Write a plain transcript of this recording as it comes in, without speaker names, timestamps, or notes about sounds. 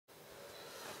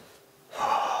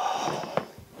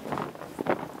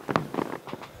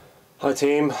Hi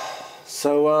team.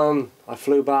 So I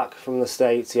flew back from the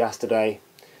States yesterday,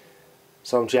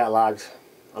 so I'm jet lagged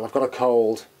and I've got a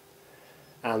cold,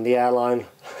 and the airline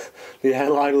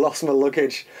lost my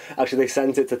luggage. Actually, they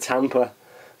sent it to Tampa,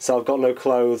 so I've got no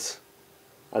clothes.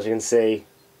 As you can see,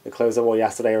 the clothes I wore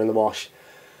yesterday are in the wash.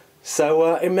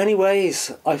 So in many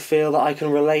ways I feel that I can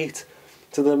relate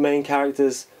to the main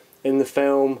characters in the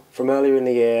film from earlier in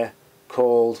the year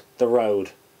called The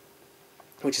Road,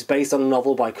 which is based on a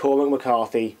novel by Cormac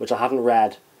McCarthy, which I haven't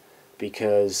read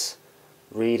because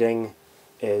reading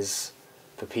is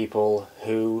for people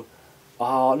who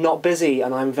are not busy,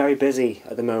 and I'm very busy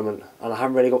at the moment, and I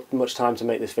haven't really got much time to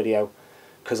make this video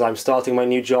because I'm starting my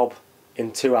new job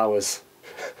in 2 hours.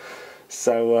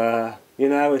 So, you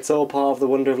know, it's all part of the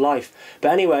wonder of life.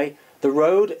 But anyway, The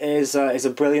Road is a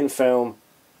brilliant film,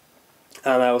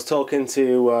 and I was talking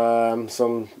to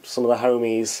some of the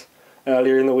homies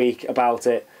earlier in the week about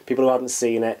it, people who hadn't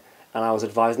seen it, and I was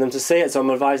advising them to see it, so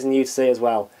I'm advising you to see it as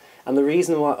well. And the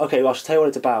reason why... Okay, well, I should tell you what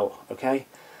it's about, okay?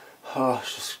 Oh,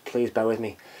 just please bear with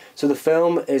me. So the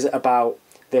film is about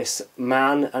this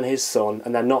man and his son,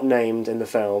 and they're not named in the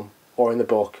film, or in the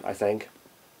book, I think.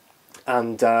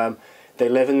 And they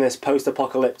live in this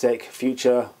post-apocalyptic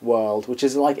future world, which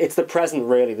is like, it's the present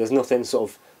really, there's nothing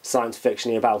sort of science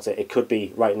fiction-y about it, it could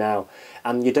be right now.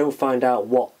 And you don't find out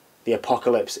what the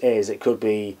apocalypse is. It could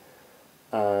be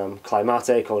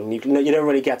climatic or nuclear. You don't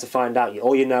really get to find out.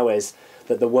 All you know is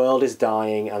that the world is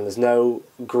dying and there's no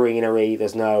greenery, there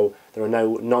are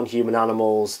no non-human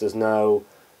animals, there's no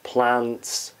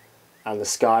plants, and the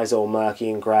sky's all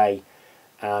murky and grey,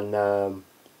 and the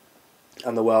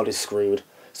world is screwed.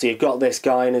 So you've got this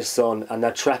guy and his son, and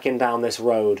they're trekking down this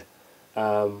road.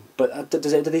 But do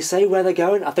they say where they're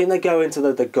going? I think they go into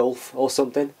the Gulf or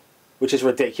something, which is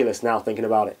ridiculous now thinking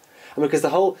about it. I mean, because the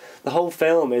whole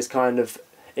film is kind of...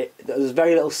 there's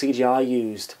very little CGI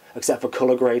used, except for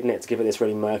colour grading it to give it this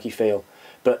really murky feel.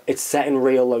 But it's set in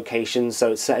real locations,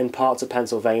 so it's set in parts of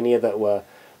Pennsylvania that were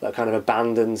kind of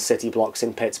abandoned city blocks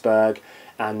in Pittsburgh,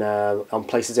 and on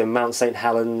places in Mount St.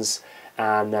 Helens,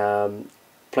 and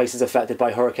places affected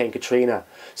by Hurricane Katrina.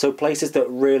 So places that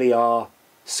really are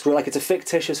screwed. Like, it's a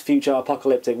fictitious future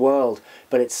apocalyptic world,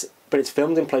 but it's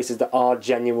filmed in places that are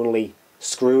genuinely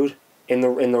screwed in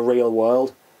the real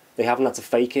world. They haven't had to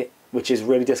fake it, which is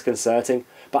really disconcerting.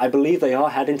 But I believe they are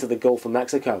heading to the Gulf of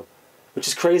Mexico, which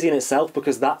is crazy in itself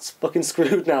because that's fucking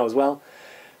screwed now as well.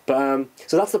 But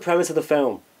so that's the premise of the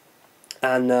film.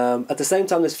 And at the same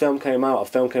time this film came out, a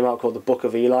film came out called The Book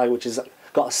of Eli, which has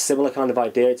got a similar kind of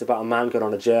idea. It's about a man going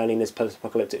on a journey in this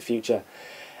post-apocalyptic future.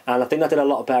 And I think that did a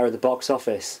lot better at the box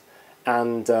office.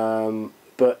 And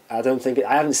but I don't think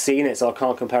I haven't seen it, so I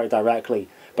can't compare it directly.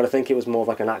 But I think it was more of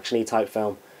like an action-y type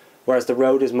film. Whereas The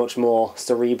Road is much more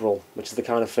cerebral, which is the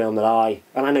kind of film that I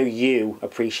know you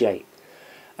appreciate.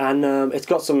 And it's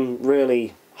got some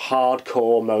really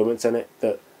hardcore moments in it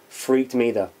that freaked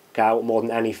me the out more than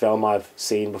any film I've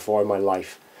seen before in my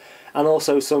life. And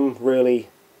also some really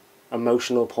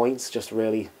emotional points, just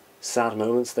really sad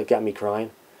moments that get me crying.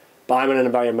 But I'm in a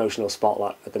very emotional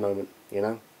spotlight at the moment, you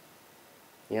know?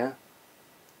 Yeah?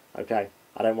 Okay,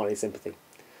 I don't want any sympathy.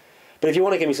 But if you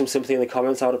want to give me some sympathy in the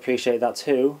comments, I would appreciate that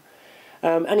too.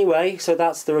 Anyway, so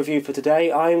that's the review for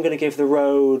today. I'm going to give The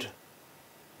Road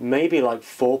maybe like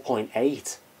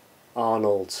 4.8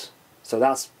 Arnolds. So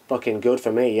that's fucking good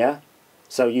for me, yeah?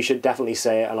 So you should definitely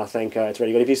say it, and I think it's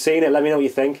really good. If you've seen it, let me know what you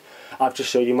think. I've just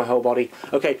showed you my whole body.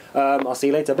 Okay, I'll see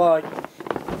you later, bye.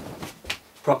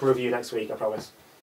 Proper review next week, I promise.